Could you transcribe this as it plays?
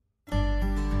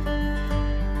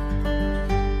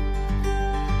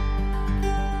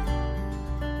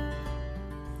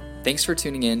Thanks for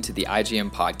tuning in to the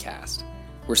IGM podcast.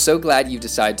 We're so glad you've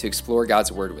decided to explore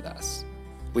God's Word with us.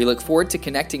 We look forward to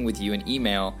connecting with you in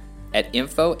email at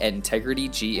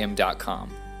info@integritygm.com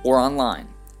or online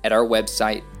at our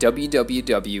website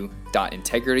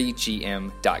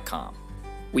www.integritygm.com.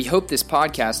 We hope this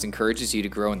podcast encourages you to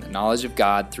grow in the knowledge of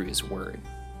God through His Word.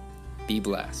 Be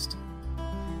blessed.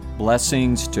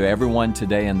 Blessings to everyone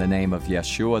today in the name of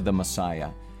Yeshua the Messiah.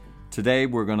 Today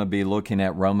we're going to be looking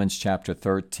at Romans chapter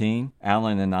 13.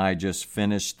 Alan and I just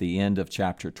finished the end of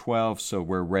chapter 12, so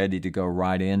we're ready to go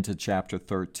right into chapter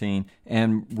 13.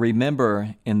 And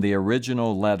remember, in the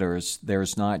original letters,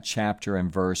 there's not chapter and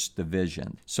verse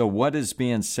division. So what is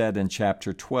being said in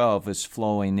chapter 12 is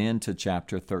flowing into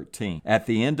chapter 13. At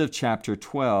the end of chapter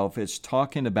 12, it's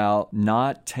talking about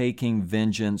not taking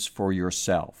vengeance for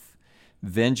yourself.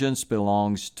 Vengeance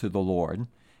belongs to the Lord.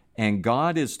 And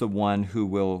God is the one who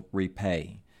will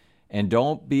repay. And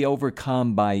don't be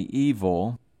overcome by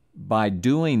evil by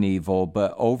doing evil,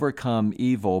 but overcome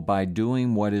evil by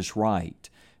doing what is right.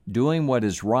 Doing what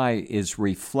is right is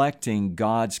reflecting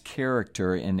God's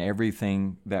character in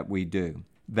everything that we do.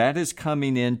 That is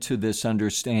coming into this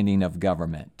understanding of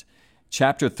government.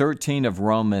 Chapter 13 of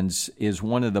Romans is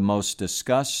one of the most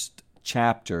discussed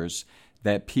chapters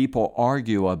that people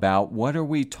argue about. What are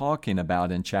we talking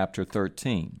about in chapter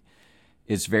 13?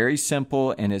 It's very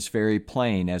simple and it's very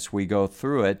plain as we go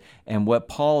through it, and what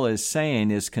Paul is saying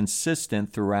is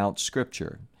consistent throughout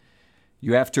Scripture.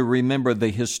 You have to remember the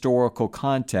historical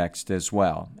context as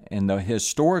well, and the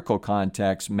historical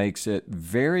context makes it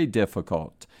very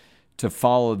difficult to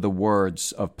follow the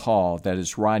words of Paul that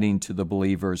is writing to the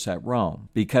believers at Rome,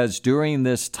 because during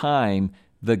this time,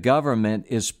 the government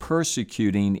is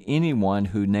persecuting anyone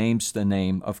who names the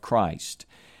name of Christ.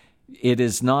 It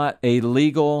is not a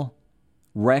legal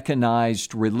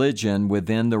recognized religion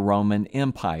within the Roman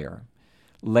Empire.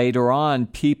 Later on,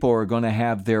 people are going to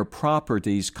have their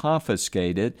properties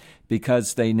confiscated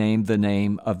because they named the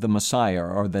name of the Messiah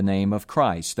or the name of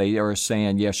Christ. They are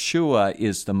saying Yeshua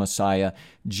is the Messiah,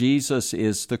 Jesus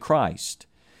is the Christ.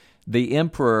 The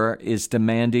emperor is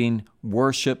demanding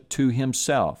worship to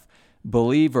himself.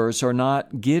 Believers are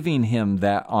not giving him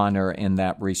that honor in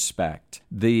that respect.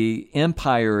 The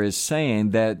empire is saying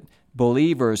that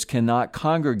believers cannot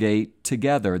congregate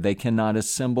together. They cannot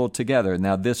assemble together.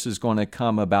 Now, this is going to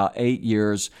come about 8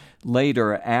 years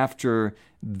later after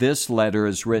this letter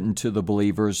is written to the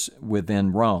believers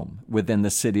within Rome, within the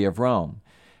city of Rome.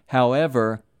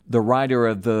 However, the writer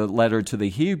of the letter to the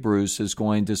Hebrews is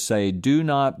going to say, do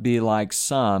not be like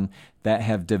some that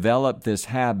have developed this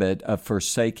habit of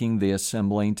forsaking the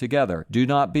assembling together. Do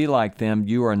not be like them.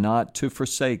 You are not to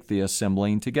forsake the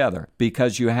assembling together.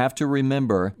 Because you have to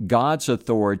remember, God's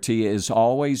authority is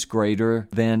always greater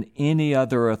than any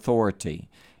other authority.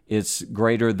 It's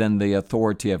greater than the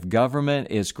authority of government.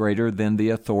 It's greater than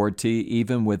the authority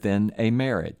even within a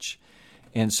marriage.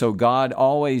 And so God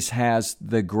always has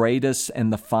the greatest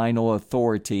and the final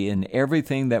authority in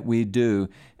everything that we do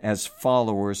as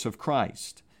followers of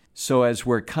Christ. So as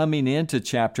we're coming into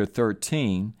chapter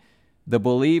 13, the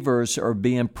believers are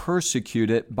being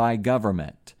persecuted by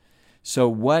government. So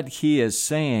what he is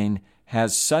saying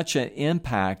has such an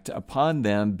impact upon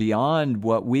them beyond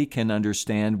what we can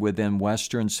understand within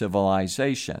Western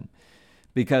civilization.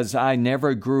 Because I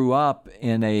never grew up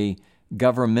in a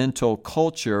governmental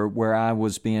culture where I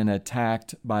was being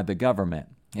attacked by the government.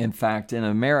 In fact, in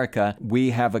America, we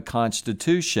have a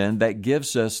constitution that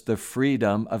gives us the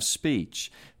freedom of speech,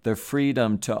 the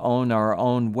freedom to own our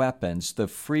own weapons, the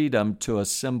freedom to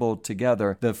assemble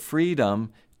together, the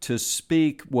freedom to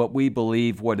speak what we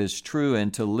believe, what is true,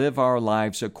 and to live our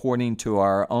lives according to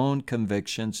our own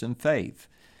convictions and faith.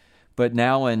 But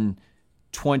now in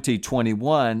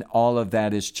 2021, all of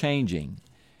that is changing.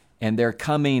 And they're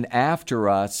coming after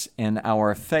us in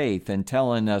our faith and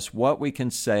telling us what we can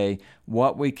say,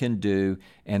 what we can do,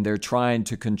 and they're trying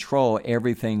to control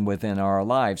everything within our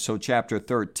lives. So chapter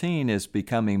 13 is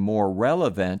becoming more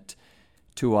relevant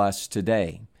to us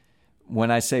today.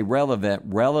 When I say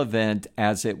relevant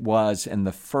as it was in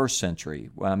the first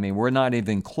century. I mean, we're not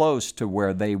even close to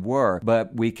where they were,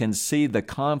 but we can see the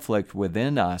conflict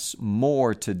within us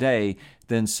more today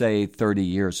than, say, 30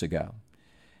 years ago.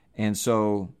 And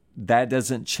so that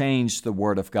doesn't change the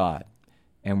Word of God.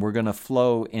 And we're going to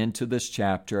flow into this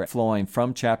chapter, flowing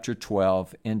from chapter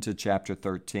 12 into chapter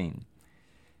 13.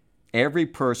 Every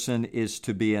person is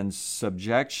to be in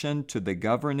subjection to the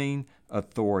governing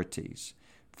authorities,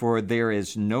 for there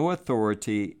is no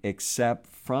authority except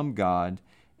from God,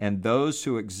 and those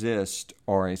who exist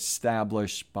are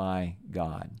established by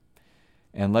God.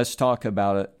 And let's talk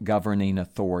about governing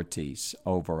authorities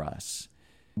over us.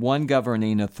 One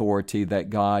governing authority that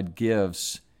God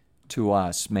gives to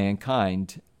us,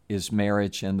 mankind, is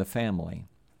marriage and the family.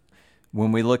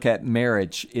 When we look at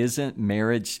marriage, isn't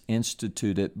marriage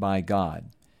instituted by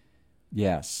God?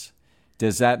 Yes.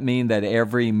 Does that mean that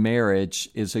every marriage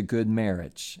is a good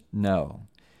marriage? No.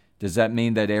 Does that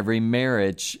mean that every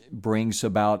marriage brings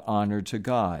about honor to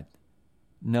God?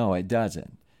 No, it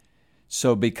doesn't.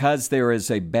 So because there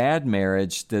is a bad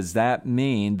marriage, does that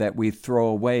mean that we throw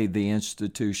away the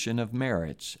institution of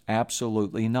marriage?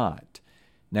 Absolutely not.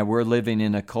 Now, we're living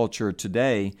in a culture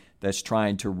today that's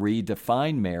trying to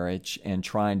redefine marriage and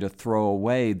trying to throw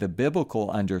away the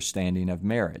biblical understanding of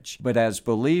marriage. But as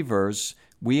believers,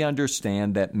 we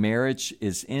understand that marriage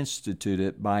is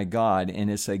instituted by God and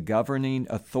is a governing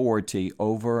authority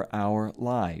over our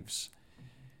lives.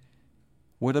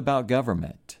 What about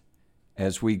government?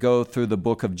 As we go through the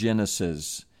book of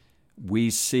Genesis, we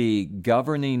see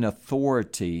governing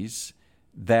authorities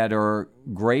that are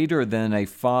greater than a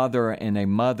father and a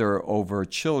mother over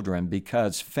children,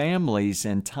 because families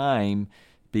in time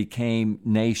became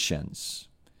nations.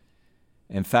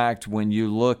 In fact, when you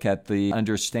look at the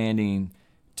understanding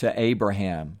to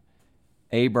Abraham,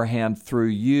 through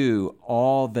you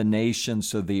all the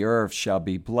nations of the earth shall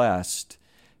be blessed.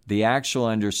 The actual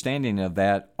understanding of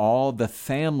that, all the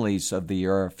families of the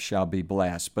earth shall be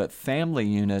blessed. But family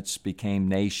units became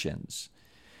nations.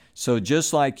 So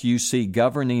just like you see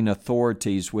governing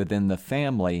authorities within the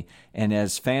family, and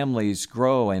as families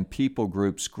grow and people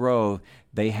groups grow,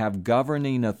 they have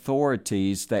governing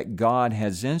authorities that God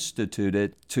has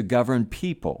instituted to govern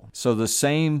people. So the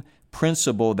same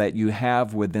principle that you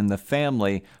have within the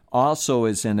family also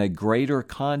is in a greater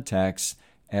context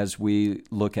as we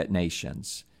look at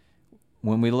nations.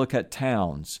 When we look at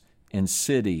towns and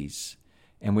cities,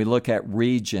 and we look at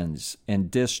regions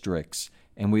and districts,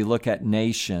 and we look at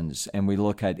nations, and we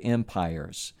look at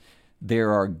empires,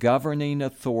 there are governing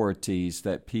authorities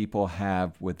that people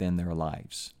have within their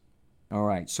lives. All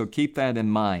right, so keep that in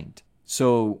mind.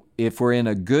 So if we're in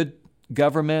a good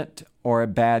government or a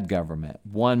bad government,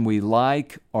 one we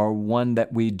like or one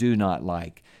that we do not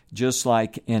like, just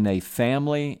like in a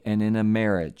family and in a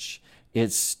marriage,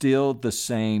 it's still the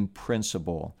same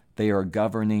principle. They are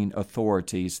governing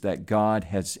authorities that God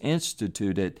has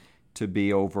instituted to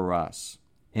be over us.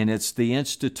 And it's the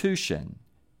institution.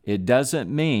 It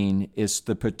doesn't mean it's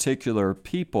the particular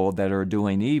people that are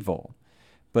doing evil,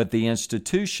 but the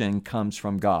institution comes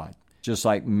from God. Just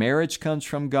like marriage comes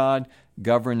from God,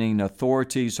 governing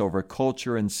authorities over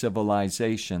culture and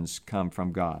civilizations come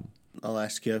from God. I'll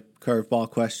ask you a curveball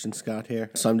question, Scott,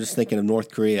 here. So I'm just thinking of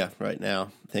North Korea right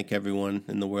now. I think everyone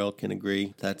in the world can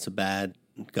agree that's a bad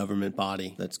government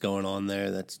body that's going on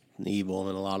there, that's evil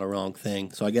and a lot of wrong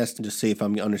things. So I guess to just see if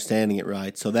I'm understanding it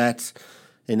right. So that's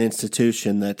an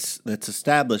institution that's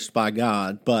established by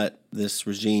God, but this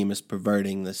regime is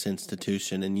perverting this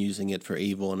institution and using it for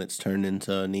evil, and it's turned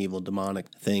into an evil demonic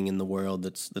thing in the world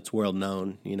that's world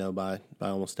known, by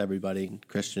almost everybody,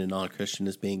 Christian and non-Christian,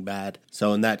 as being bad.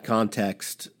 So in that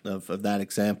context of that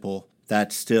example,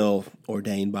 that's still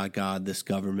ordained by God, this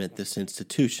government, this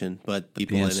institution, but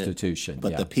people in it,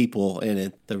 but the people in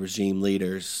it, the regime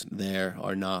leaders there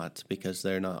are not, because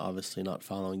they're not obviously not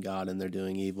following God and they're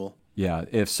doing evil. Yeah,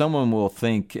 if someone will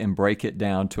think and break it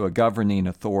down to a governing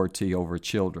authority over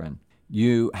children,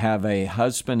 you have a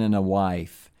husband and a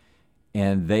wife,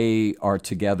 and they are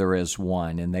together as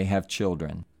one, and they have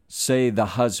children. Say the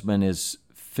husband is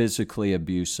physically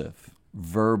abusive,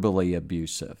 verbally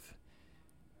abusive.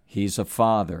 He's a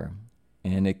father,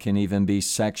 and it can even be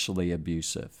sexually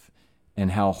abusive,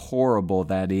 and how horrible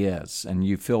that is. And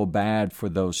you feel bad for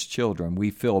those children.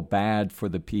 We feel bad for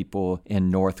the people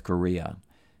in North Korea,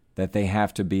 that they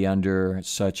have to be under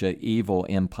such an evil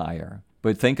empire.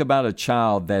 But think about a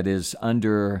child that is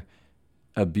under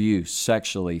abuse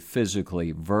sexually,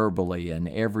 physically, verbally, in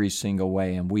every single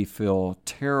way, and we feel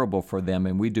terrible for them,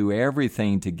 and we do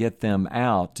everything to get them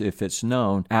out, if it's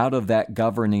known, out of that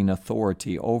governing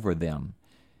authority over them.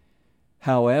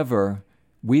 However,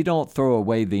 we don't throw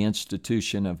away the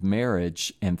institution of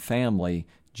marriage and family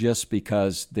just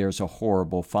because there's a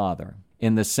horrible father.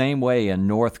 In the same way, in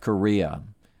North Korea,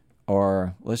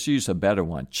 or let's use a better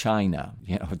one, China.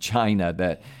 China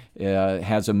that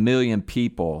has 1 million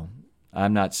people.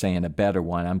 I'm not saying a better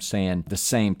one. I'm saying the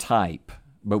same type.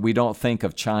 But we don't think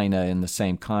of China in the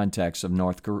same context of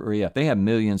North Korea. They have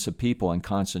millions of people in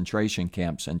concentration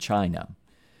camps in China.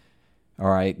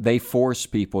 All right, they force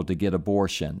people to get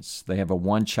abortions. They have a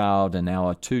 1-child and now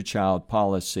a 2-child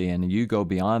policy, and you go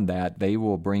beyond that, they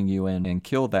will bring you in and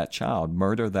kill that child,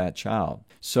 murder that child.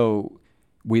 So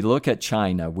We look at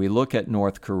China, we look at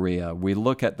North Korea, we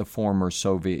look at the former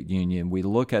Soviet Union, we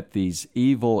look at these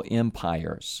evil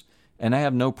empires, and I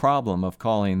have no problem of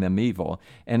calling them evil.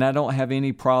 And I don't have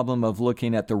any problem of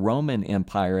looking at the Roman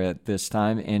Empire at this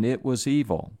time, and it was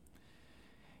evil.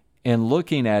 And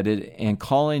looking at it and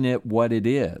calling it what it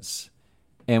is.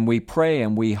 And we pray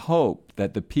and we hope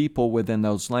that the people within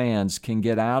those lands can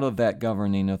get out of that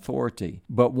governing authority.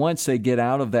 But once they get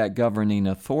out of that governing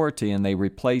authority and they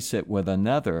replace it with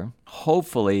another,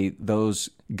 hopefully those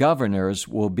governors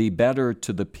will be better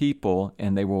to the people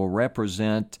and they will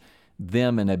represent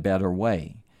them in a better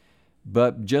way.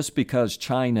 But just because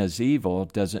China's evil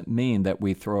doesn't mean that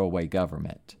we throw away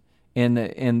government.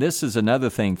 And this is another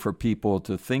thing for people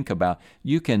to think about.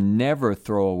 You can never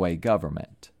throw away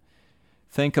government.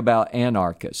 Think about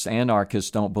anarchists.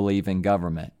 Anarchists don't believe in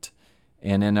government.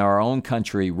 And in our own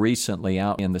country recently,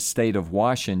 out in the state of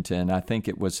Washington, I think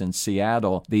it was in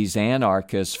Seattle, these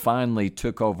anarchists finally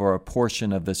took over a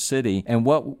portion of the city. And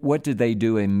what did they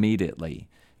do immediately?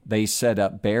 They set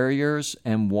up barriers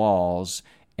and walls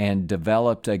and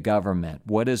developed a government.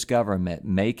 What is government?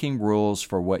 Making rules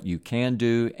for what you can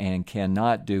do and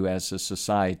cannot do as a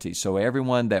society. So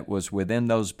everyone that was within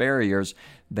those barriers,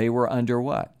 they were under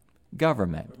what?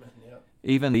 Government.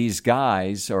 Even these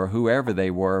guys, or whoever they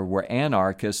were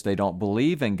anarchists. They don't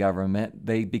believe in government.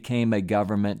 They became a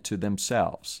government to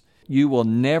themselves. You will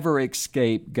never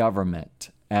escape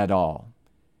government at all.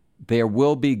 There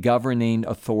will be governing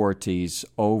authorities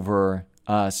over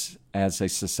us as a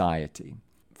society.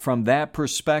 From that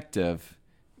perspective,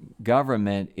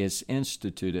 government is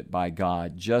instituted by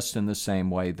God just in the same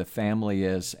way the family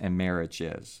is and marriage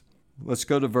is. Let's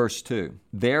go to verse 2.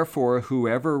 Therefore,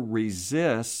 whoever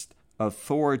resists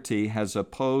authority has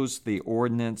opposed the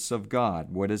ordinance of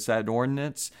God. What is that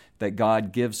ordinance? That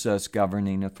God gives us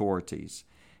governing authorities.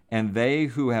 And they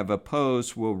who have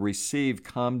opposed will receive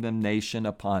condemnation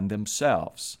upon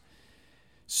themselves.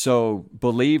 So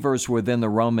believers within the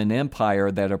Roman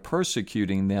Empire that are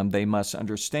persecuting them, they must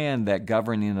understand that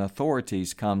governing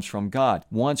authorities comes from God.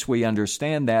 Once we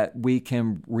understand that, we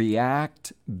can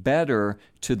react better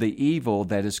to the evil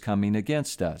that is coming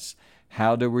against us.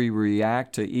 How do we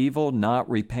react to evil? Not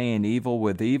repaying evil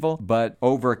with evil, but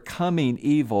overcoming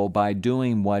evil by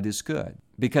doing what is good.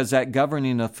 Because that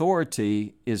governing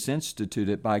authority is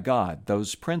instituted by God.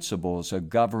 Those principles are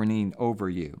governing over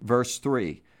you. Verse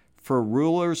 3, for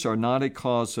rulers are not a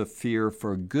cause of fear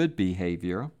for good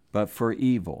behavior, but for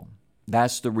evil.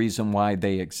 That's the reason why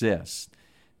they exist.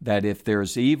 That if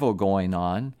there's evil going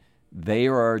on, they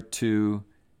are to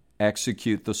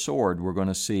execute the sword, we're going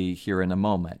to see here in a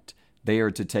moment. They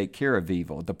are to take care of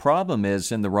evil. The problem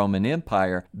is in the Roman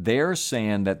Empire, they're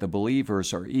saying that the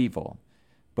believers are evil.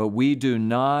 But we do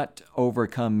not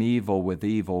overcome evil with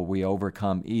evil. We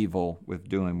overcome evil with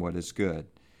doing what is good.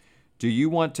 Do you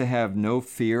want to have no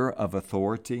fear of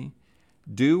authority?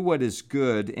 Do what is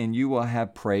good, and you will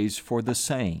have praise for the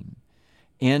same.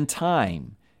 In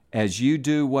time, as you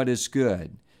do what is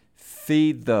good,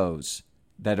 feed those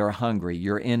that are hungry,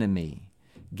 your enemy.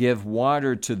 Give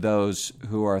water to those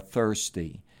who are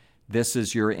thirsty. This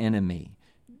is your enemy.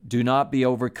 Do not be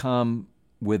overcome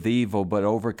with evil, but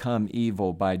overcome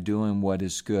evil by doing what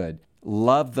is good.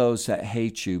 Love those that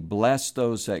hate you. Bless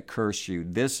those that curse you.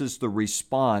 This is the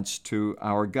response to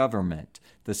our government.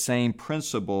 The same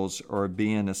principles are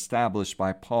being established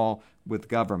by Paul with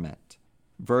government.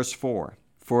 Verse 4,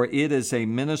 for it is a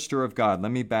minister of God.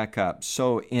 Let me back up.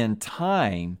 So in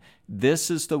time, this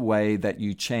is the way that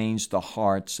you change the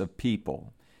hearts of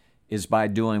people, is by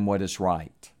doing what is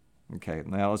right. Okay,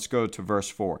 now let's go to verse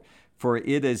 4. For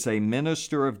it is a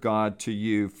minister of God to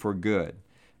you for good.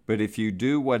 But if you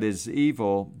do what is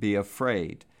evil, be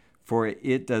afraid. For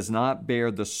it does not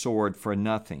bear the sword for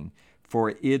nothing.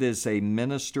 For it is a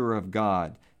minister of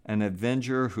God, an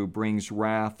avenger who brings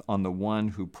wrath on the one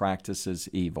who practices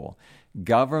evil.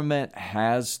 Government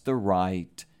has the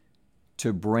right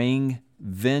to bring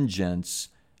vengeance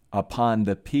upon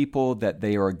the people that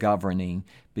they are governing,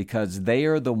 because they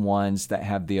are the ones that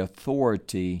have the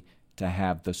authority to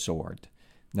have the sword.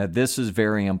 Now, this is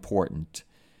very important,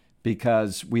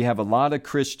 because we have a lot of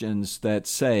Christians that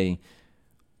say,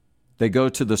 they go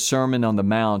to the Sermon on the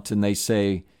Mount and they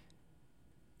say,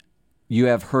 you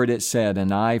have heard it said,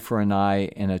 an eye for an eye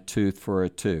and a tooth for a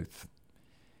tooth.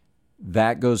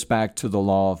 That goes back to the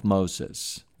law of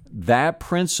Moses. That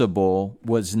principle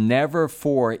was never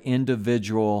for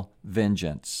individual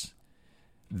vengeance.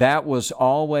 That was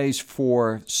always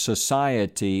for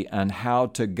society and how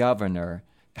to govern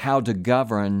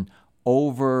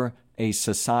over a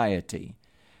society.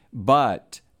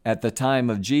 But at the time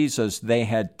of Jesus, they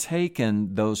had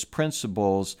taken those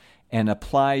principles and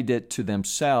applied it to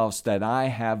themselves, that I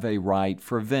have a right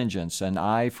for vengeance, an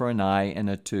eye for an eye and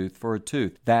a tooth for a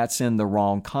tooth. That's in the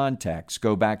wrong context.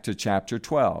 Go back to chapter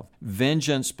 12.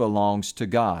 Vengeance belongs to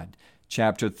God.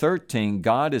 Chapter 13,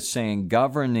 God is saying,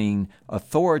 governing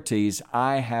authorities,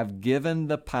 I have given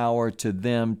the power to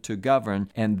them to govern,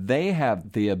 and they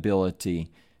have the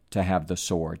ability to have the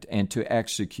sword and to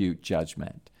execute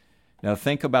judgment. Now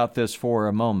think about this for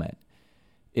a moment.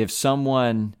 If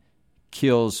someone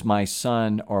kills my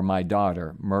son or my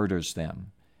daughter, murders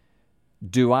them,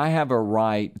 do I have a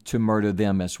right to murder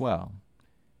them as well?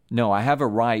 No, I have a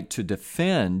right to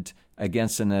defend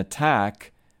against an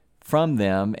attack from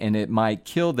them, and it might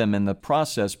kill them in the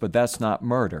process, but that's not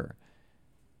murder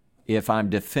if I'm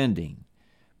defending.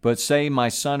 But say my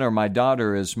son or my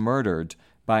daughter is murdered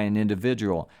by an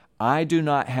individual, I do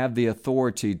not have the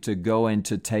authority to go and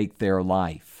to take their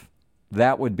life.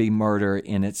 That would be murder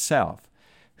in itself.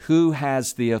 Who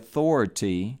has the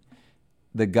authority?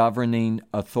 The governing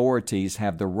authorities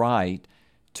have the right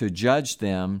to judge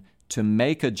them, to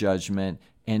make a judgment,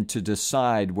 and to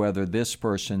decide whether this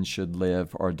person should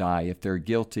live or die, if they're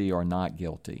guilty or not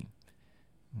guilty.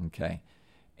 Okay.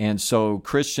 And so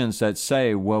Christians that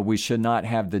say, well, we should not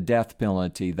have the death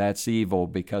penalty, that's evil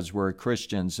because we're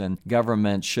Christians and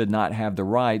government should not have the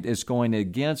right, is going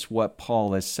against what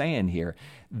Paul is saying here.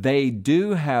 They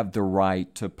do have the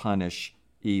right to punish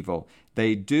evil.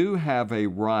 They do have a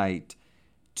right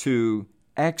to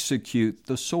execute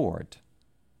the sword.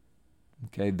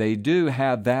 Okay, they do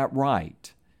have that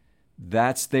right.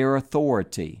 That's their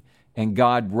authority, and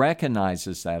God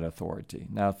recognizes that authority.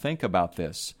 Now think about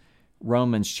this.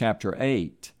 Romans chapter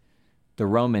 8, the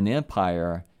Roman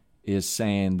Empire is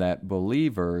saying that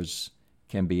believers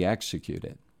can be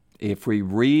executed. If we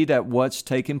read at what's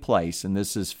taking place, and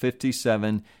this is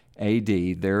 57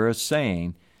 A.D., they're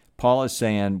saying, Paul is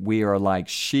saying, we are like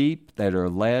sheep that are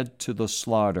led to the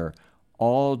slaughter.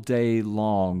 All day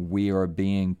long we are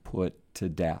being put to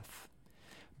death.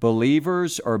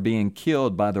 Believers are being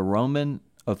killed by the Roman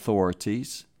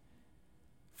authorities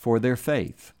for their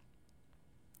faith.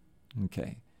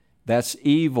 Okay, that's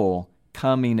evil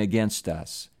coming against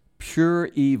us. Pure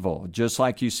evil, just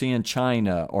like you see in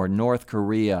China or North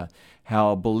Korea,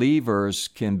 how believers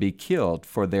can be killed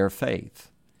for their faith.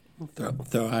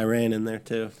 Throw Iran in there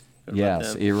too.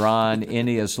 Yes, Iran,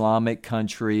 any Islamic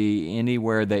country,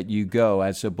 anywhere that you go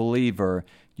as a believer,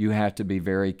 you have to be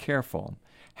very careful.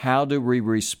 How do we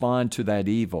respond to that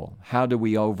evil? How do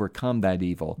we overcome that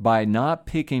evil? By not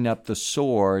picking up the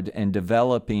sword and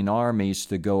developing armies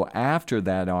to go after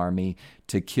that army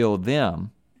to kill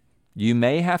them. You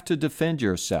may have to defend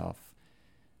yourself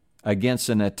against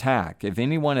an attack. If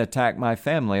anyone attack my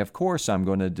family, of course I'm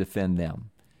going to defend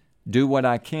them. Do what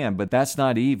I can, but that's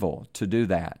not evil to do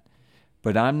that.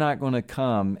 But I'm not going to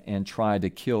come and try to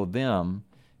kill them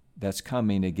that's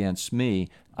coming against me.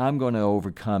 I'm going to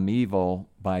overcome evil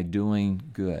by doing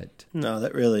good. No,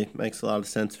 that really makes a lot of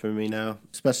sense for me now,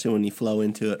 especially when you flow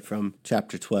into it from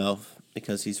chapter 12,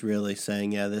 because he's really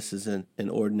saying, yeah, this is an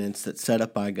ordinance that's set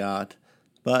up by God.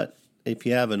 But if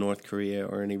you have a North Korea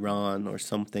or an Iran or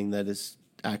something that is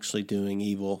actually doing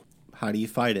evil, how do you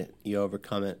fight it? You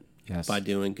overcome it. Yes. By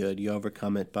doing good. You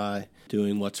overcome it by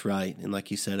doing what's right. And like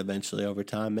you said, eventually over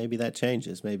time, maybe that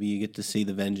changes. Maybe you get to see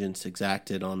the vengeance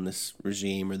exacted on this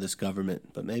regime or this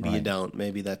government, but maybe you don't.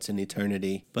 Maybe that's in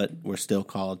eternity, but we're still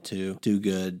called to do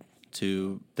good,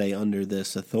 to stay under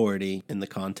this authority in the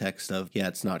context of,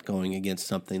 it's not going against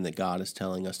something that God is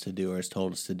telling us to do or has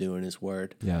told us to do in His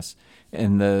Word. Yes.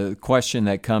 And the question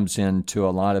that comes into a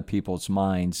lot of people's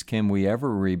minds, can we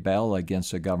ever rebel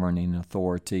against a governing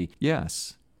authority?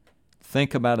 Yes.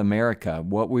 Think about America.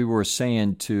 What we were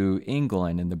saying to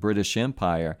England and the British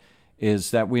Empire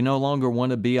is that we no longer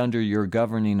want to be under your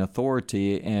governing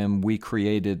authority, and we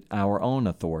created our own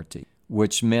authority,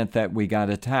 which meant that we got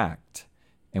attacked.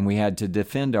 And we had to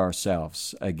defend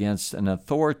ourselves against an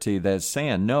authority that's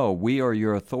saying, no, we are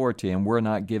your authority and we're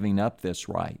not giving up this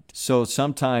right. So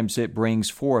sometimes it brings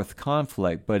forth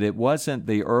conflict, but it wasn't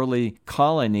the early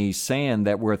colonies saying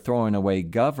that we're throwing away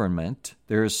government.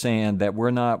 They're saying that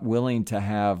we're not willing to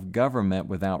have government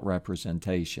without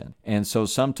representation. And so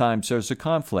sometimes there's a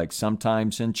conflict.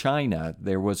 Sometimes in China,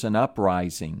 there was an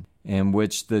uprising in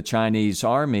which the Chinese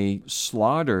army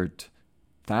slaughtered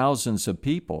thousands of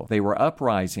people. They were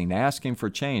uprising, asking for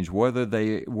change. What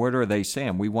are they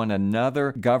saying? We want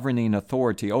another governing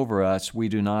authority over us. We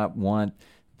do not want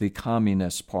the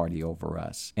Communist Party over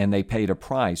us. And they paid a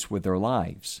price with their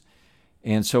lives.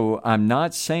 And so I'm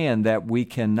not saying that we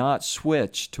cannot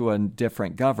switch to a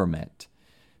different government.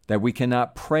 that we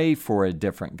cannot pray for a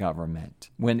different government.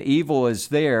 When evil is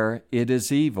there, it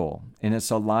is evil, and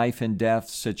it's a life and death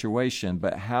situation.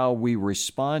 But how we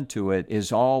respond to it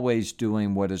is always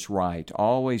doing what is right,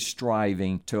 always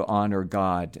striving to honor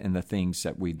God in the things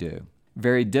that we do.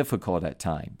 Very difficult at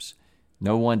times.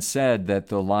 No one said that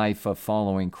the life of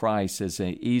following Christ is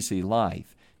an easy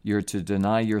life. You're to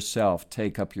deny yourself,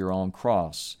 take up your own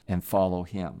cross, and follow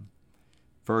Him.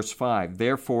 Verse 5,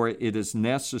 therefore it is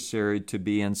necessary to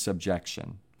be in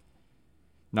subjection,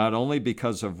 not only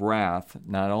because of wrath,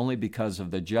 not only because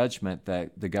of the judgment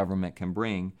that the government can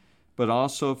bring, but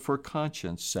also for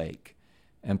conscience sake.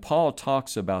 And Paul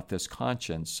talks about this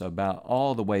conscience about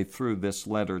all the way through this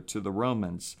letter to the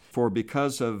Romans. For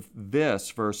because of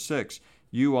this, verse 6,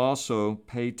 you also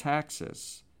pay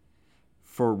taxes.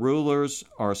 For rulers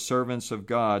are servants of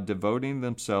God, devoting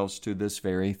themselves to this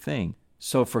very thing.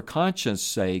 So for conscience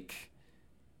sake,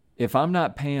 if I'm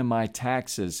not paying my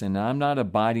taxes and I'm not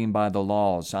abiding by the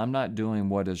laws, I'm not doing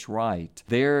what is right,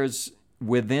 there's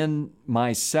within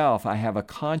myself, I have a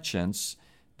conscience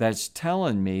that's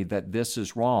telling me that this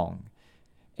is wrong.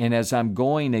 And as I'm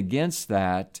going against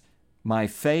that, my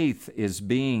faith is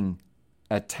being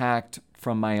attacked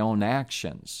from my own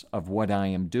actions of what I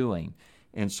am doing.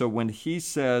 And so when he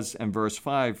says in verse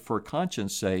 5, for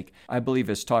conscience sake, I believe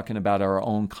it's talking about our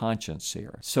own conscience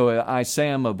here. So I say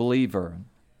I'm a believer,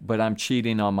 but I'm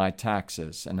cheating on my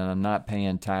taxes, and I'm not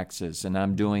paying taxes, and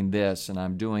I'm doing this, and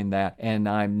I'm doing that, and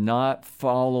I'm not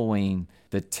following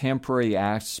the temporary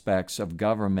aspects of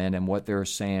government and what they're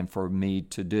saying for me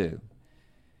to do.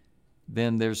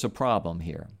 Then there's a problem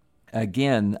here.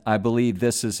 Again, I believe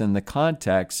this is in the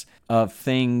context of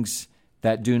things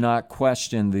that do not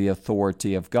question the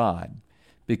authority of God.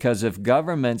 Because if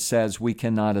government says we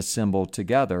cannot assemble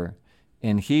together,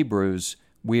 in Hebrews,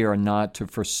 we are not to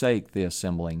forsake the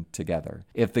assembling together.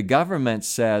 If the government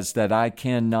says that I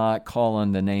cannot call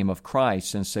on the name of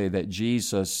Christ and say that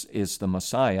Jesus is the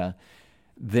Messiah,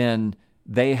 then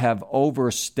they have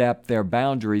overstepped their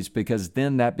boundaries, because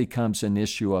then that becomes an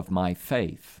issue of my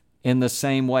faith. In the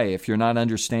same way, if you're not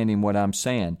understanding what I'm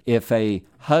saying, if a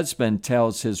husband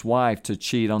tells his wife to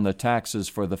cheat on the taxes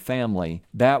for the family,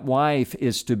 that wife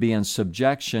is to be in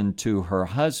subjection to her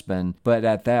husband, but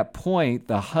at that point,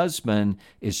 the husband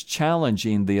is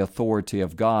challenging the authority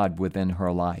of God within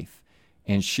her life.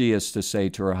 And she is to say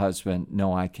to her husband,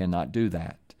 no, I cannot do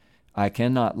that. I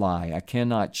cannot lie, I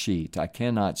cannot cheat, I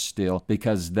cannot steal,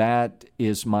 because that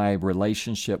is my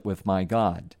relationship with my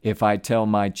God. If I tell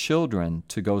my children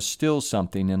to go steal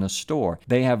something in a store,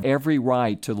 they have every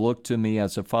right to look to me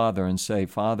as a father and say,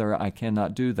 Father, I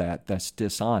cannot do that. That's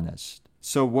dishonest.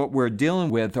 So what we're dealing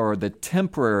with are the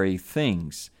temporary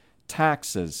things,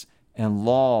 taxes and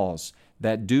laws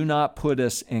that do not put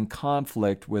us in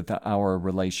conflict with our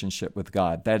relationship with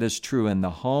God. That is true in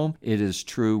the home. It is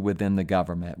true within the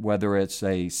government, whether it's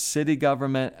a city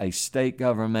government, a state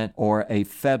government, or a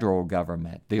federal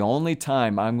government. The only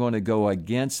time I'm going to go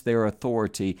against their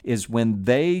authority is when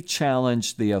they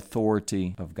challenge the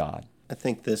authority of God. I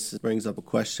think this brings up a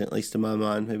question, at least in my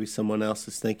mind. Maybe someone else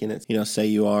is thinking it. Say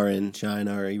you are in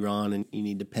China or Iran and you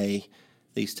need to pay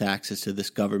these taxes to this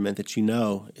government that you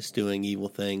know is doing evil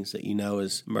things, that you know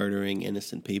is murdering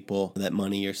innocent people, that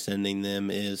money you're sending them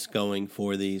is going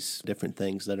for these different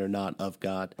things that are not of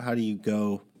God. How do you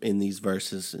go in these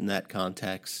verses in that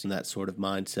context and that sort of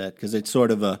mindset? Because it's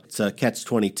sort of a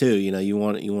catch-22. You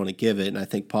want to give it, and I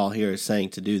think Paul here is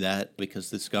saying to do that because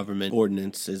this government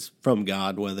ordinance is from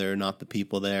God, whether or not the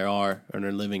people there are and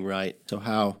are living right. So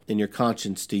how, in your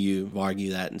conscience, do you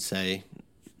argue that and say,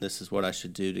 this is what I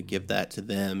should do to give that to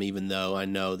them, even though I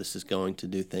know this is going to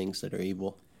do things that are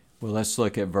evil? Well, let's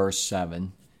look at verse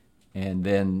 7 and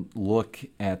then look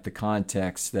at the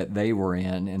context that they were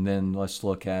in, and then let's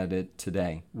look at it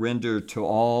today. Render to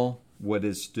all what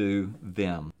is due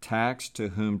them. Tax to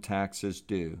whom tax is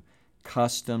due.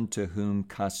 Custom to whom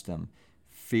custom.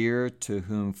 Fear to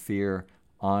whom fear.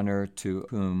 Honor to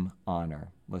whom honor.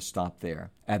 Let's stop there.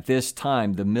 At this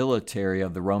time, the military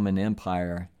of the Roman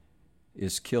Empire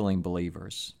is killing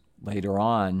believers. Later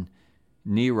on,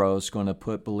 Nero's going to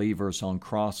put believers on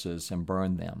crosses and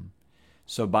burn them.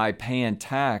 So by paying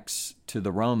tax to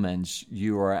the Romans,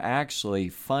 you are actually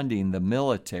funding the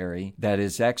military that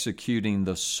is executing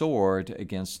the sword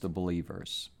against the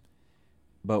believers.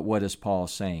 But what is Paul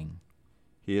saying?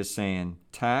 He is saying,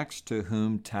 tax to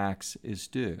whom tax is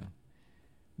due.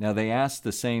 Now they asked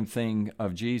the same thing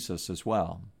of Jesus as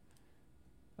well.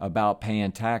 About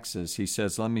paying taxes, he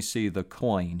says, let me see the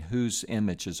coin. Whose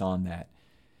image is on that?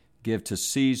 Give to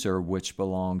Caesar which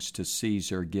belongs to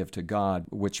Caesar. Give to God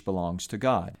which belongs to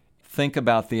God. think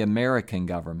about the American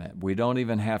government. We don't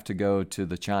even have to go to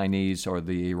the Chinese or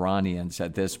the Iranians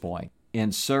at this point.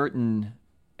 In certain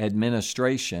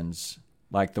administrations,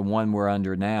 like the one we're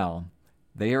under now,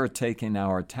 they are taking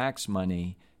our tax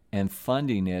money and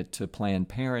funding it to Planned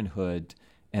Parenthood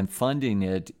and funding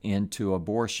it into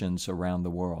abortions around the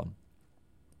world.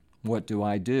 What do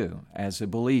I do as a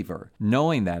believer?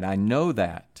 Knowing that, I know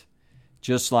that,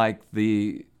 just like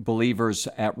the believers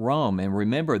at Rome. And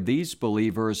remember, these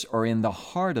believers are in the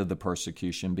heart of the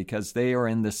persecution because they are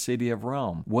in the city of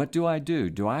Rome. What do?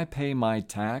 Do I pay my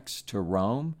tax to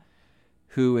Rome,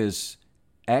 who is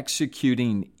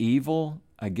executing evil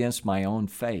against my own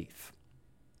faith?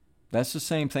 That's the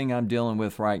same thing I'm dealing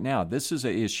with right now. This is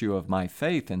an issue of my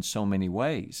faith in so many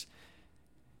ways.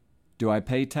 Do I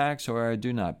pay tax or I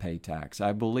do not pay tax?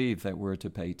 I believe that we're to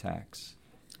pay tax.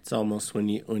 It's almost when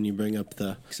you bring up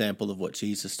the example of what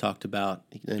Jesus talked about,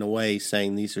 in a way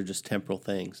saying these are just temporal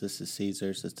things. This is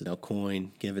Caesar's, it's a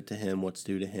coin, give it to him, what's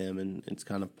due to him. And it's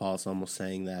kind of Paul's almost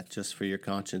saying that just for your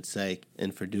conscience sake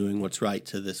and for doing what's right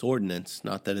to this ordinance,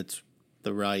 not that it's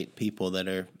the right people that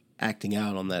are acting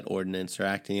out on that ordinance or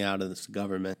acting out of this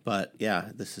government. But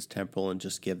yeah, this is temporal, and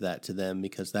just give that to them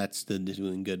because that's the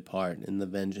doing good part. And the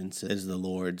vengeance is the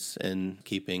Lord's, and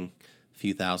keeping a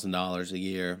few $1,000s a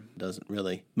year doesn't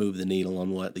really move the needle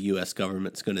on what the U.S.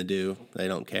 government's going to do. They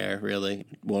don't care, really.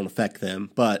 It won't affect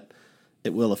them, but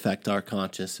it will affect our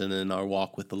conscience and in our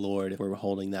walk with the Lord if we're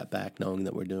holding that back, knowing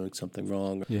that we're doing something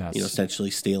wrong. Yes. Essentially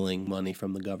stealing money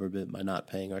from the government by not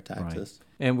paying our taxes.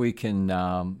 Right. And we can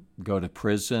go to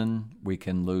prison. We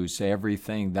can lose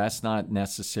everything. That's not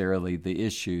necessarily the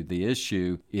issue. The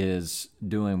issue is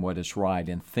doing what is right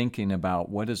and thinking about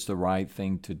what is the right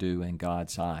thing to do in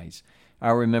God's eyes. I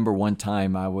remember one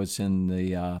time I was in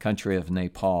the country of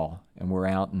Nepal, and we're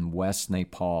out in West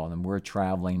Nepal, and we're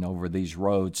traveling over these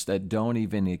roads that don't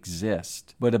even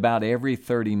exist. But about every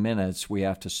 30 minutes, we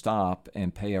have to stop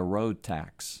and pay a road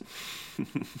tax.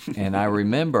 And I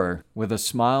remember, with a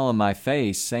smile on my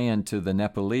face, saying to the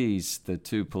Nepalese, the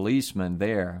two policemen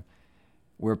there,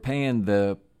 we're paying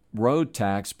the road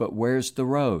tax, but where's the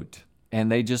road? And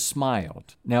they just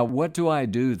smiled. Now, what do I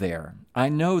do there? I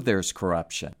know there's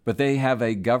corruption, but they have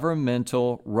a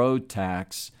governmental road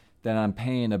tax that I'm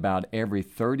paying about every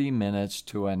 30 minutes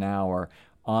to an hour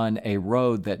on a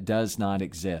road that does not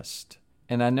exist.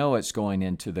 And I know it's going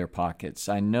into their pockets.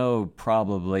 I know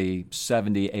probably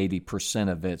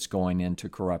 70-80% of it's going into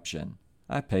corruption.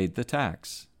 I paid the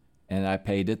tax. And I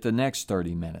paid it the next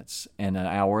 30 minutes. And an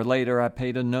hour later, I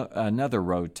paid another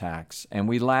road tax. And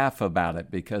we laugh about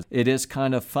it because it is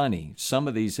kind of funny. Some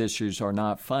of these issues are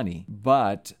not funny,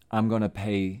 but I'm going to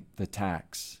pay the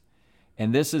tax.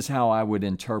 And this is how I would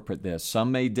interpret this. Some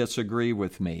may disagree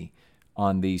with me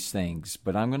on these things,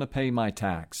 but I'm going to pay my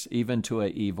tax, even to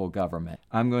an evil government.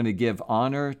 I'm going to give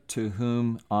honor to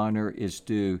whom honor is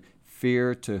due,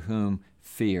 fear to whom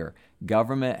fear.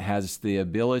 Government has the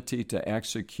ability to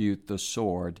execute the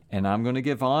sword, and I'm going to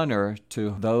give honor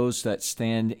to those that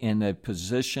stand in a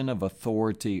position of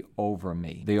authority over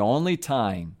me. The only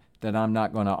time that I'm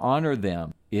not going to honor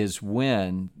them is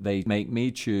when they make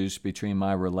me choose between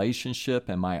my relationship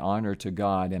and my honor to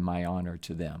God and my honor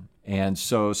to them. And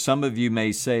so some of you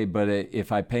may say, but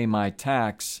if I pay my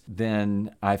tax,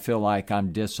 then I feel like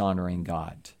I'm dishonoring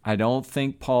God. I don't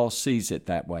think Paul sees it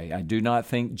that way. I do not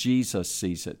think Jesus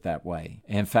sees it that way.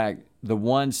 In fact, the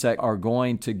ones that are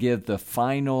going to give the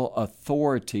final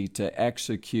authority to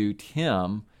execute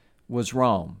him was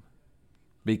Rome,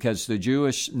 because the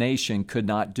Jewish nation could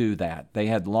not do that. They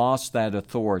had lost that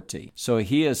authority. So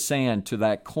he is saying to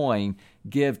that coin,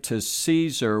 give to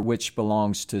Caesar which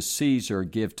belongs to Caesar,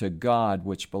 give to God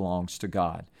which belongs to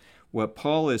God. What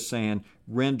Paul is saying,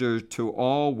 render to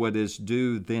all what is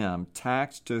due them,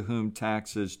 tax to whom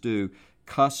tax is due,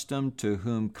 custom to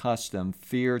whom custom,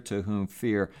 fear to whom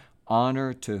fear,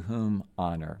 honor to whom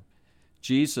honor.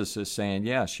 Jesus is saying,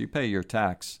 yes, you pay your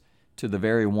tax to the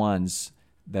very ones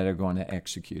that are going to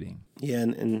execute him. Yeah,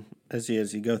 and as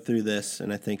you go through this,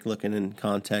 and I think looking in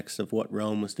context of what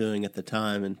Rome was doing at the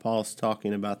time, and Paul's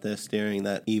talking about this during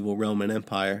that evil Roman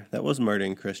Empire that was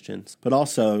murdering Christians. But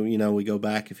also,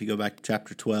 if you go back to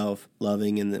chapter 12,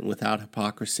 loving and without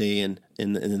hypocrisy, and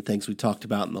the things we talked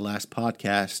about in the last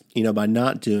podcast, by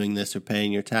not doing this or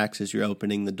paying your taxes, you're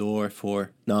opening the door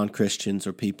for non-Christians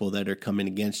or people that are coming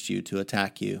against you to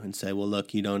attack you and say, well,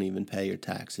 look, you don't even pay your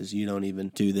taxes, you don't even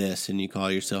do this, and you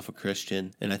call yourself a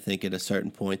Christian. And I think at a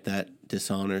certain point that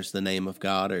dishonors the name of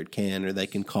God, or they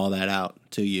can call that out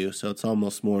to you. So it's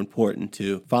almost more important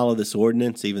to follow this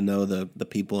ordinance, even though the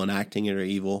people enacting it are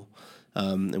evil,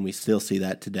 and we still see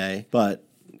that today. But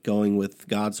going with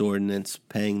God's ordinance,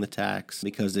 paying the tax,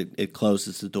 because it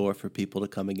closes the door for people to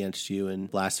come against you and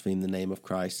blaspheme the name of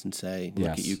Christ and say, look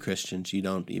at you Christians, you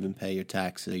don't even pay your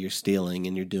taxes, you're stealing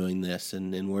and you're doing this,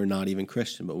 and we're not even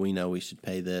Christian, but we know we should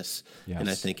pay this. Yes. And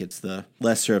I think it's the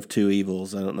lesser of two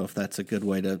evils. I don't know if that's a good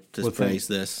way to phrase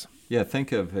this. Yeah,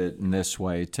 think of it in this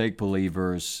way. Take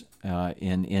believers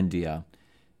in India,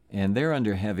 and they're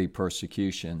under heavy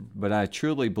persecution, but I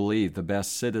truly believe the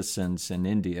best citizens in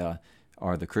India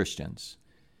are the Christians.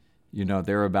 You know,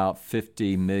 they're about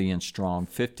 50 million strong,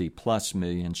 50 plus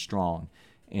million strong.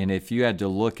 And if you had to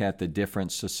look at the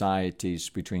different societies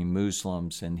between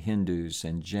Muslims and Hindus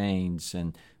and Jains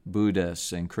and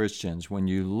Buddhists and Christians, when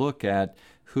you look at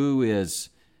who is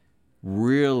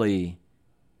really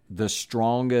the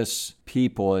strongest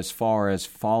people as far as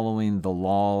following the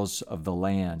laws of the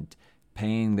land,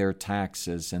 paying their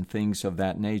taxes and things of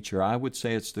that nature, I would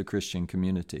say it's the Christian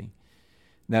community.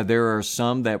 Now, there are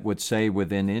some that would say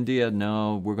within India,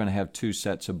 no, we're going to have two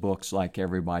sets of books like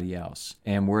everybody else,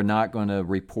 and we're not going to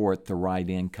report the right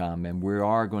income, and we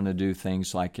are going to do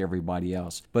things like everybody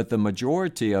else. But the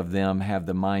majority of them have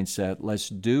the mindset, let's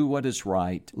do what is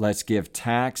right, let's give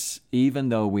tax even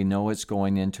though we know it's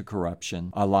going into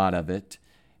corruption, a lot of it,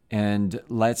 and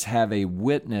let's have a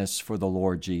witness for the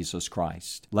Lord Jesus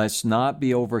Christ. Let's not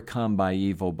be overcome by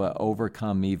evil, but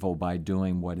overcome evil by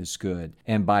doing what is good.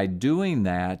 And by doing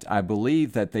that, I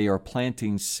believe that they are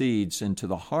planting seeds into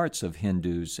the hearts of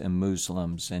Hindus and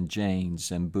Muslims and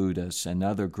Jains and Buddhists and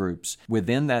other groups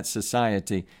within that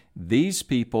society. These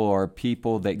people are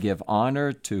people that give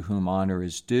honor to whom honor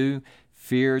is due,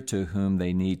 fear to whom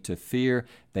they need to fear.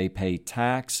 They pay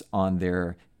tax on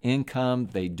their income,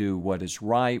 they do what is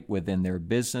right within their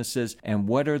businesses. And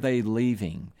what are they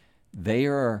leaving? They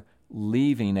are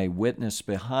leaving a witness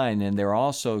behind, and they're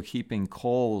also heaping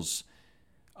coals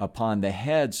upon the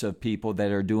heads of people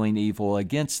that are doing evil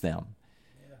against them.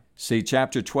 Yeah. See,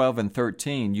 chapter 12 and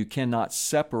 13, you cannot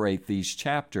separate these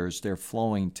chapters. They're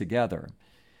flowing together.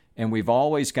 And we've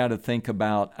always got to think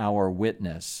about our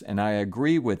witness. And I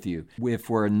agree with you. If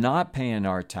we're not paying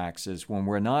our taxes, when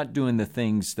we're not doing the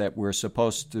things that we're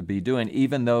supposed to be doing,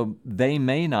 even though they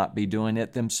may not be doing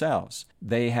it themselves,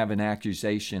 they have an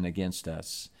accusation against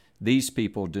us. These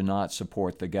people do not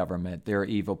support the government. They're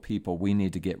evil people. We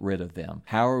need to get rid of them.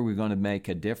 How are we going to make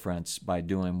a difference by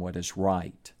doing what is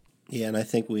right? Yeah, and I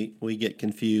think we get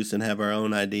confused and have our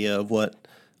own idea of what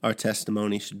our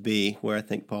testimony should be, where I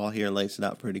think Paul here lays it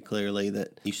out pretty clearly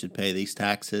that you should pay these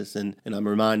taxes. And I'm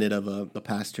reminded of a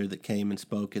pastor that came and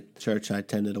spoke at the church I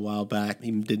attended a while back. He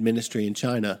did ministry in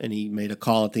China, and he made a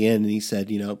call at the end, and he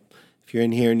said, if you're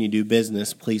in here and you do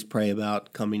business, please pray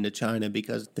about coming to China,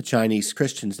 because the Chinese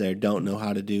Christians there don't know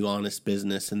how to do honest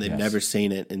business, and they've never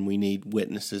seen it, and we need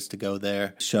witnesses to go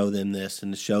there, show them this,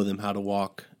 and to show them how to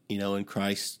walk, in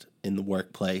Christ in the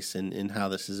workplace and how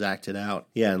this is acted out.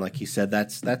 Yeah, and like you said,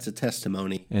 that's a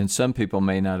testimony. And some people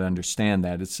may not understand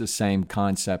that. It's the same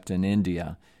concept in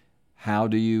India. How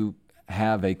do you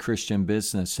have a Christian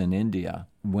business in India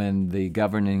when the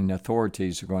governing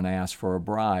authorities are going to ask for a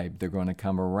bribe? They're going to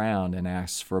come around and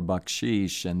ask for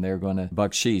baksheesh, and they're going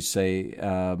to say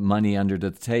money under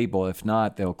the table. If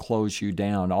not, they'll close you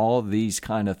down. All of these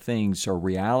kind of things are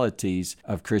realities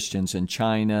of Christians in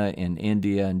China, in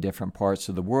India, and different parts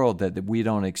of the world that we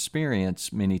don't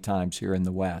experience many times here in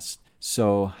the West.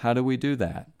 So how do we do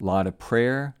that? A lot of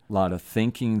prayer, a lot of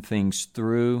thinking things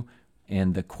through,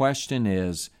 and the question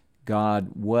is, God,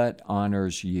 what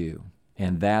honors you?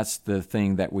 And that's the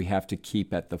thing that we have to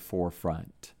keep at the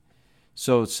forefront.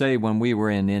 So say when we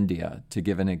were in India, to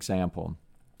give an example,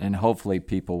 and hopefully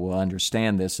people will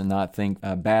understand this and not think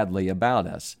badly about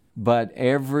us, but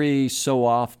every so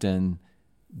often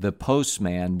the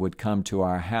postman would come to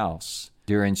our house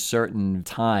during certain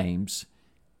times,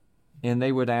 and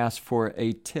they would ask for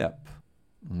a tip.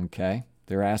 Okay?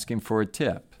 They're asking for a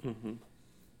tip. Mm-hmm.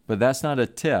 But that's not a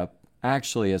tip.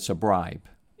 Actually, it's a bribe.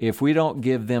 If we don't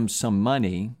give them some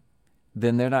money,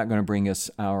 then they're not going to bring us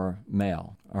our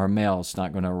mail. Our mail's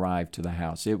not going to arrive to the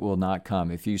house. It will not come.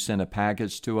 If you send a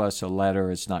package to us, a letter,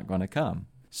 it's not going to come.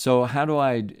 So how do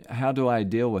I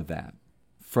deal with that?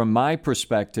 From my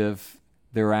perspective,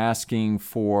 they're asking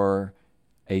for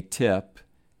a tip,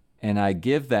 and I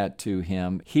give that to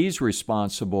him. He's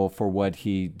responsible for what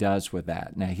he does with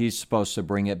that. Now, he's supposed to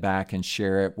bring it back and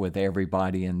share it with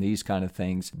everybody and these kind of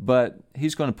things, but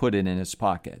he's going to put it in his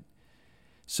pocket.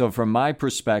 So from my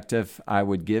perspective, I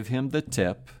would give him the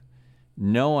tip,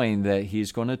 knowing that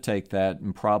he's going to take that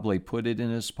and probably put it in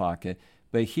his pocket,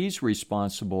 but he's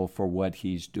responsible for what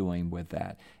he's doing with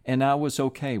that. And I was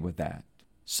okay with that.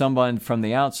 Someone from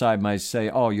the outside might say,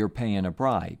 oh, you're paying a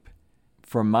bribe.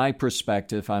 from my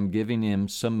perspective, I'm giving him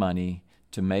some money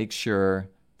to make sure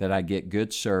that I get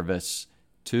good service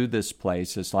to this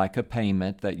place. It's like a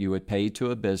payment that you would pay to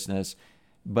a business.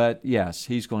 But yes,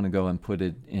 he's going to go and put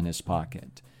it in his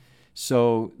pocket.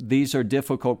 So these are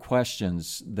difficult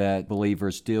questions that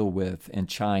believers deal with in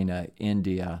China,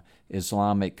 India,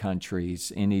 Islamic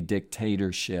countries, any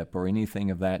dictatorship or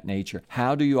anything of that nature.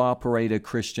 How do you operate a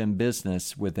Christian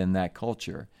business within that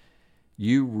culture?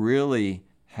 You really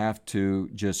have to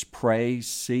just pray,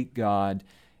 seek God,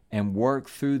 and work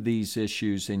through these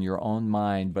issues in your own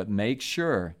mind, but make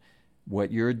sure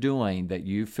what you're doing, that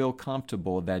you feel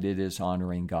comfortable that it is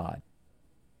honoring God.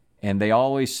 And they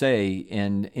always say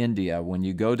in India, when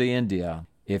you go to India,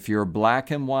 if you're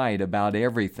black and white about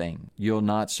everything, you'll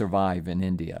not survive in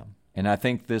India. And I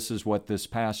think this is what this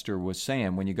pastor was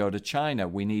saying. When you go to China,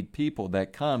 we need people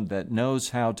that come that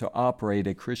knows how to operate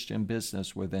a Christian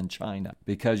business within China,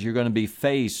 because you're going to be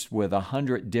faced with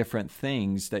 100 different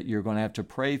things that you're going to have to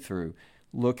pray through.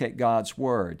 Look at God's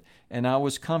Word. And I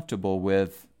was comfortable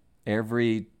with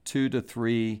every 2 to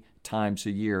 3 times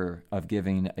a year of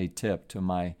giving a tip to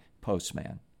my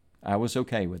postman. I was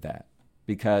okay with that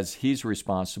because he's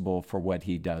responsible for what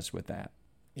he does with that.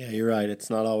 Yeah, you're right. It's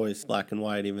not always black and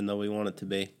white, even though we want it to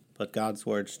be. But God's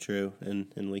Word's true,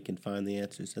 and we can find the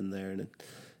answers in there. And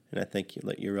I think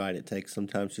you're right. It takes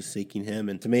sometimes just seeking Him.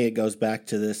 And to me, it goes back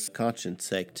to this conscience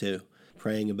sake, too.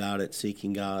 Praying about it,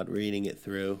 seeking God, reading it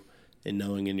through, and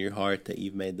knowing in your heart that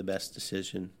you've made the best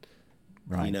decision.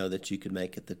 Right. That you could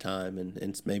make at the time.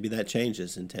 And maybe that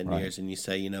changes in 10 years, and you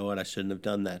say, you know what, I shouldn't have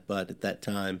done that. But at that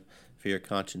time, for your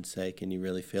conscience sake, and you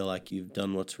really feel like you've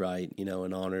done what's right,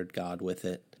 and honored God with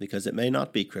it. Because it may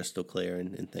not be crystal clear,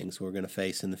 and things we're going to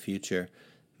face in the future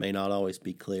may not always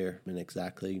be clear and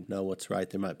exactly know what's right.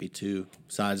 There might be two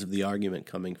sides of the argument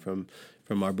coming from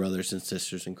our brothers and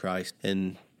sisters in Christ,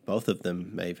 and both of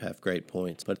them may have great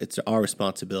points. But it's our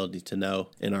responsibility to know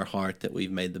in our heart that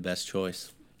we've made the best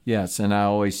choice. Yes, and I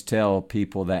always tell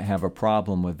people that have a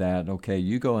problem with that, okay,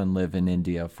 you go and live in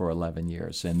India for 11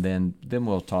 years, and then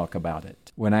we'll talk about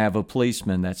it. When I have a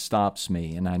policeman that stops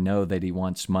me, and I know that he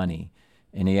wants money,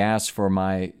 and he asks for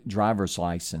my driver's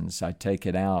license, I take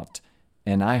it out,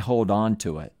 and I hold on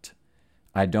to it.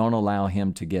 I don't allow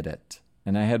him to get it.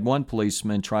 And I had one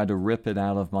policeman try to rip it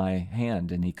out of my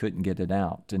hand, and he couldn't get it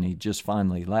out, and he just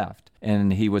finally left.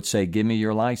 And he would say, give me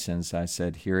your license. I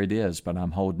said, here it is, but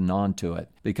I'm holding on to it.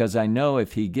 Because I know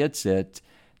if he gets it,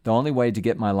 the only way to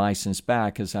get my license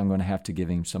back is I'm going to have to give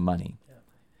him some money. Yeah.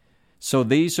 So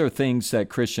these are things that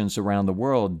Christians around the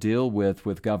world deal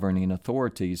with governing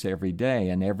authorities every day,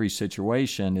 and every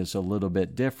situation is a little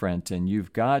bit different, and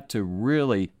you've got to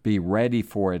really be ready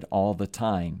for it all the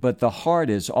time. But the heart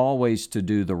is always to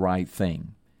do the right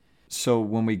thing. So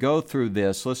when we go through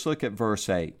this, let's look at verse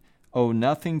 8. Owe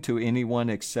nothing to anyone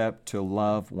except to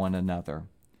love one another.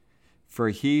 For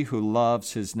he who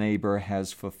loves his neighbor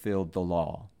has fulfilled the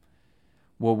law.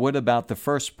 Well, what about the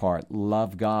first part?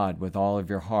 Love God with all of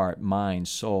your heart, mind,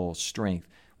 soul, strength.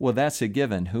 Well, that's a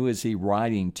given. Who is he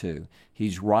writing to?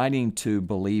 He's writing to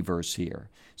believers here.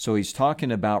 So he's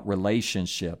talking about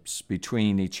relationships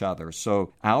between each other.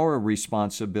 So our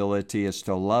responsibility is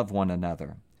to love one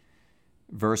another.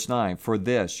 Verse 9, for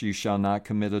this you shall not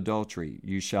commit adultery,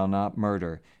 you shall not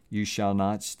murder, you shall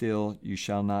not steal, you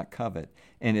shall not covet.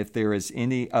 And if there is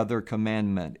any other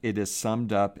commandment, it is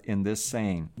summed up in this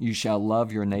saying, you shall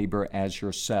love your neighbor as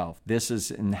yourself. This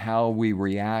is in how we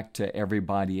react to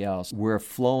everybody else. We're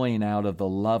flowing out of the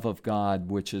love of God,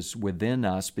 which is within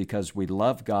us. Because we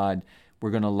love God,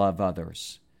 we're going to love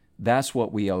others. That's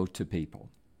what we owe to people.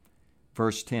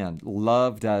 Verse 10,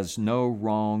 love does no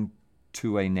wrong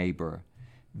to a neighbor.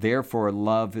 Therefore,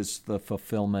 love is the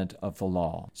fulfillment of the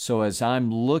law. So as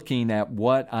I'm looking at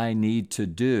what I need to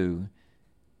do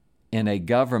in a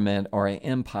government or an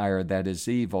empire that is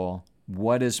evil,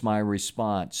 what is my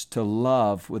response? To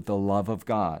love with the love of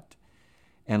God.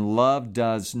 And love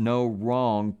does no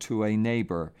wrong to a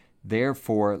neighbor.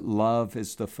 Therefore, love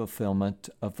is the fulfillment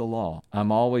of the law. I'm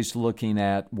always looking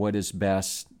at what is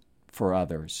best for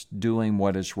others, doing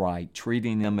what is right,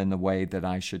 treating them in the way that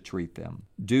I should treat them.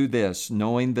 Do this,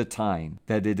 knowing the time,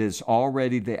 that it is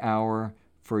already the hour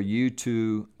for you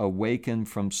to awaken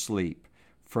from sleep.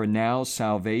 For now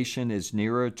salvation is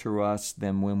nearer to us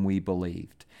than when we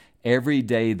believed. Every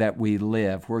day that we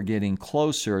live, we're getting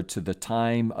closer to the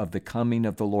time of the coming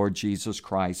of the Lord Jesus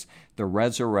Christ, the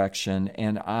resurrection,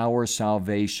 and our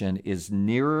salvation is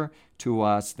nearer to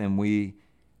us than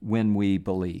when we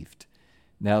believed.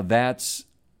 Now that's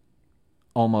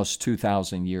almost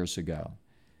 2,000 years ago.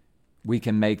 We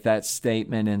can make that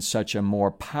statement in such a more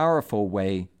powerful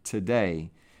way today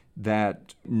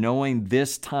that knowing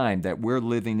this time that we're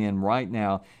living in right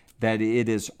now, that it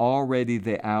is already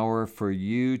the hour for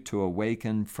you to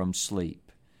awaken from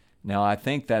sleep. Now, I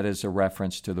think that is a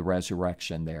reference to the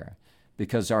resurrection there,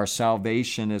 because our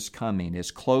salvation is coming.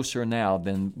 It's closer now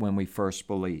than when we first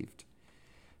believed.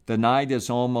 The night is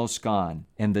almost gone,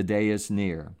 and the day is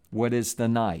near. What is the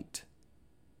night?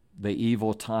 The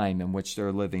evil time in which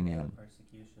they're living in.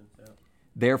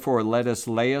 Therefore, let us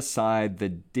lay aside the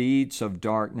deeds of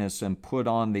darkness and put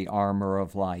on the armor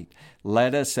of light.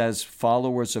 Let us, as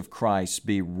followers of Christ,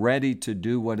 be ready to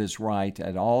do what is right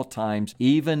at all times,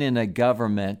 even in a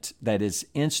government that is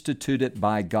instituted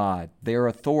by God. Their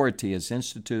authority is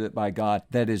instituted by God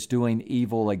that is doing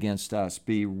evil against us.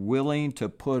 Be willing to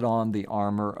put on the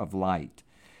armor of light.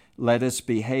 Let us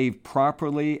behave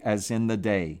properly as in the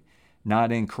day,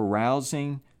 not in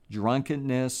carousing,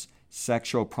 drunkenness,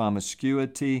 sexual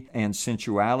promiscuity, and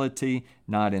sensuality,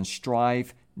 not in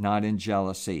strife, not in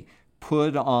jealousy.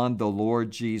 Put on the Lord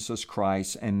Jesus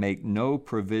Christ and make no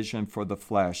provision for the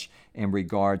flesh in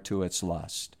regard to its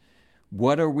lust.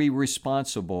 What are we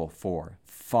responsible for?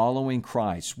 Following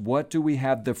Christ. What do we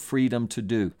have the freedom to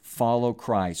do? Follow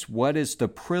Christ. What is the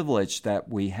privilege that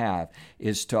we have?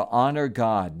 Is to honor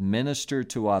God, minister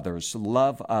to others,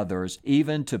 love others,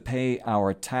 even to pay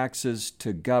our taxes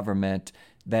to government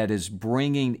that is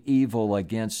bringing evil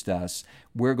against us.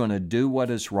 We're going to do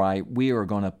what is right. We are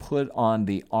going to put on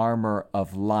the armor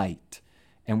of light.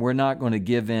 And we're not going to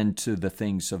give in to the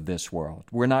things of this world.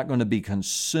 We're not going to be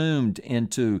consumed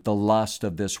into the lust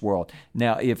of this world.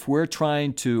 Now, if we're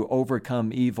trying to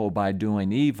overcome evil by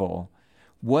doing evil,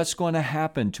 what's going to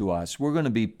happen to us? We're going to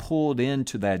be pulled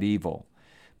into that evil.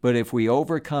 But if we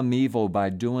overcome evil by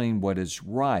doing what is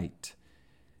right,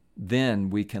 then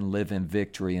we can live in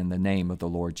victory in the name of the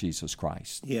Lord Jesus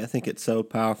Christ. Yeah, I think it's so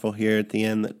powerful here at the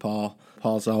end that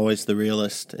Paul's always the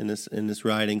realist in his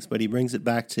writings, but he brings it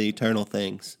back to eternal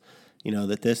things. You know,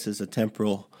 that this is a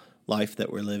temporal life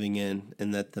that we're living in,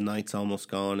 and that the night's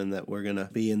almost gone, and that we're going to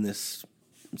be in this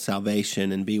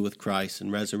salvation and be with Christ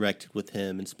and resurrected with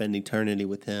Him and spend eternity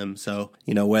with Him. So,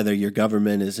 you know, whether your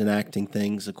government is enacting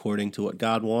things according to what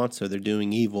God wants or they're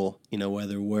doing evil, you know,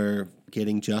 whether we're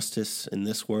getting justice in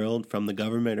this world from the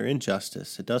government or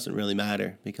injustice, it doesn't really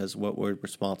matter, because what we're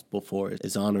responsible for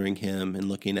is honoring Him and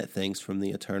looking at things from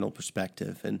the eternal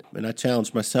perspective. And I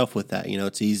challenge myself with that. You know,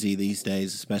 it's easy these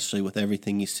days, especially with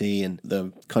everything you see in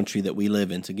the country that we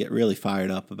live in, to get really fired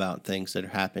up about things that are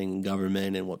happening in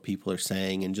government and what people are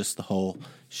saying and just the whole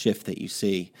shift that you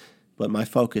see. But my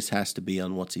focus has to be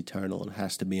on what's eternal, and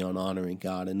has to be on honoring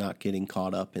God and not getting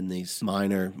caught up in these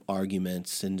minor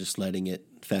arguments and just letting it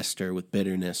fester with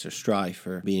bitterness or strife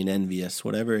or being envious.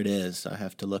 Whatever it is, I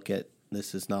have to look at,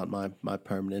 this is not my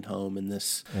permanent home, and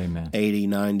this Amen. 80,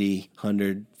 90,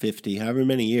 150, however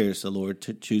many years the Lord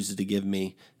chooses to give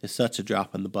me is such a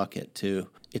drop in the bucket to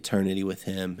eternity with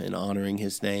Him and honoring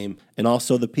His name, and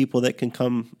also the people that can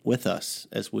come with us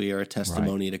as we are a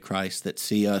testimony to Christ, that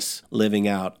see us living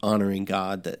out honoring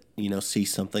God, that, you know, see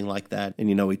something like that. And,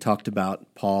 you know, we talked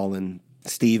about Paul and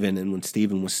Stephen, and when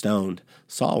Stephen was stoned,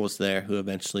 Saul was there, who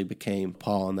eventually became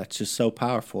Paul, and that's just so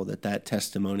powerful that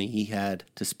testimony he had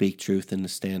to speak truth and to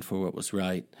stand for what was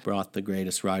right brought the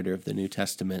greatest writer of the New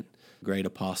Testament, great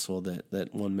apostle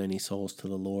that won many souls to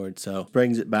the Lord. So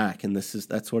brings it back, and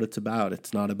that's what it's about.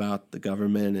 It's not about the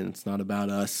government, and it's not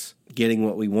about us getting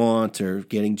what we want or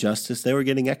getting justice. They were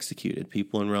getting executed.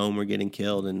 People in Rome were getting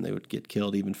killed, and they would get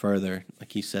killed even further,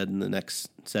 like he said, in the next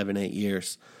 7-8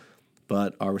 years.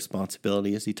 But our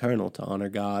responsibility is eternal, to honor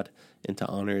God and to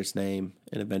honor His name,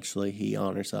 and eventually He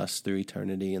honors us through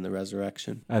eternity and the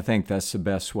resurrection. I think that's the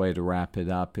best way to wrap it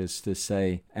up, is to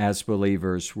say, as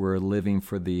believers, we're living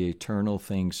for the eternal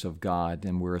things of God,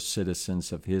 and we're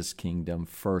citizens of His kingdom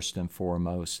first and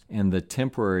foremost. And the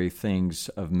temporary things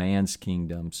of man's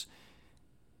kingdoms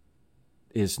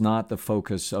is not the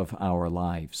focus of our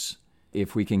lives.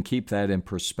 If we can keep that in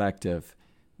perspective,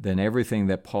 then everything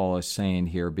that Paul is saying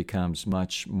here becomes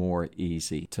much more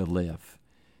easy to live.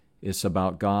 It's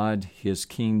about God, His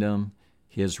kingdom,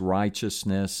 His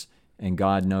righteousness, and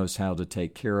God knows how to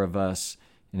take care of us.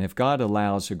 And if God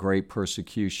allows a great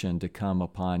persecution to come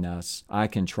upon us, I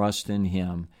can trust in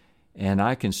Him, And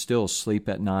I can still sleep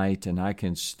at night, and I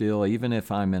can still, even if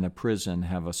I'm in a prison,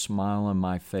 have a smile on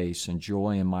my face and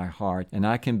joy in my heart. And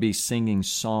I can be singing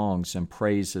songs and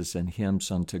praises and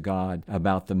hymns unto God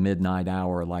about the midnight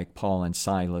hour like Paul and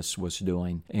Silas was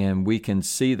doing. And we can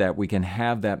see that. We can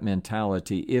have that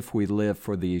mentality if we live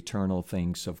for the eternal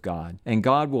things of God. And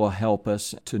God will help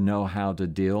us to know how to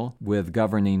deal with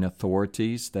governing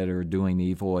authorities that are doing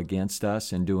evil against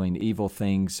us and doing evil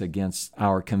things against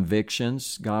our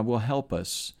convictions. God will help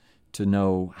us to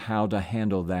know how to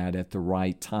handle that at the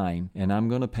right time. And I'm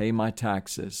going to pay my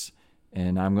taxes,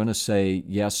 and I'm going to say,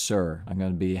 yes, sir. I'm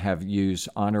going to use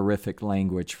honorific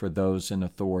language for those in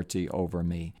authority over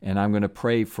me. And I'm going to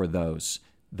pray for those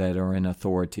that are in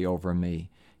authority over me.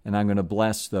 And I'm going to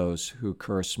bless those who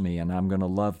curse me, and I'm going to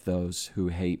love those who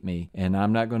hate me. And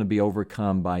I'm not going to be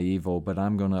overcome by evil, but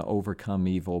I'm going to overcome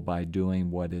evil by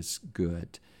doing what is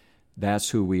good. That's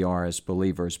who we are as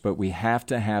believers. But we have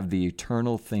to have the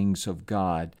eternal things of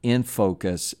God in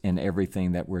focus in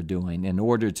everything that we're doing in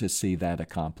order to see that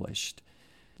accomplished.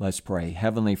 Let's pray.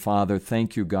 Heavenly Father,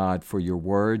 thank you, God, for your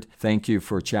word. Thank you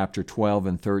for chapter 12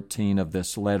 and 13 of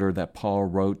this letter that Paul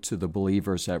wrote to the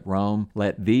believers at Rome.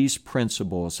 Let these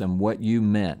principles and what you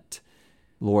meant,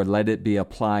 Lord, let it be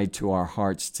applied to our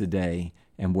hearts today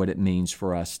and what it means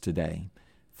for us today.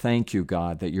 Thank you,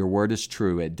 God, that your word is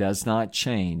true. It does not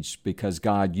change because,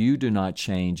 God, you do not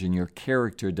change, and your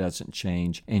character doesn't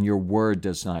change, and your word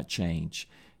does not change.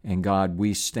 And God,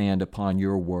 we stand upon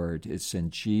your word. It's in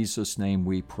Jesus' name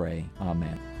we pray.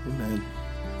 Amen. Amen.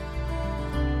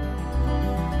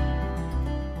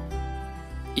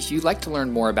 If you'd like to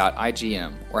learn more about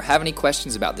IGM or have any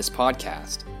questions about this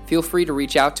podcast, feel free to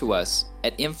reach out to us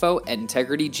at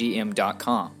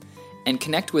info@integritygm.com and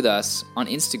connect with us on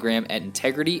Instagram at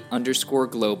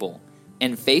integrity_global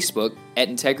and Facebook at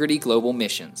Integrity Global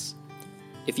Missions.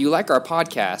 If you like our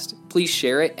podcast, please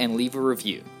share it and leave a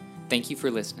review. Thank you for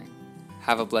listening.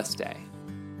 Have a blessed day.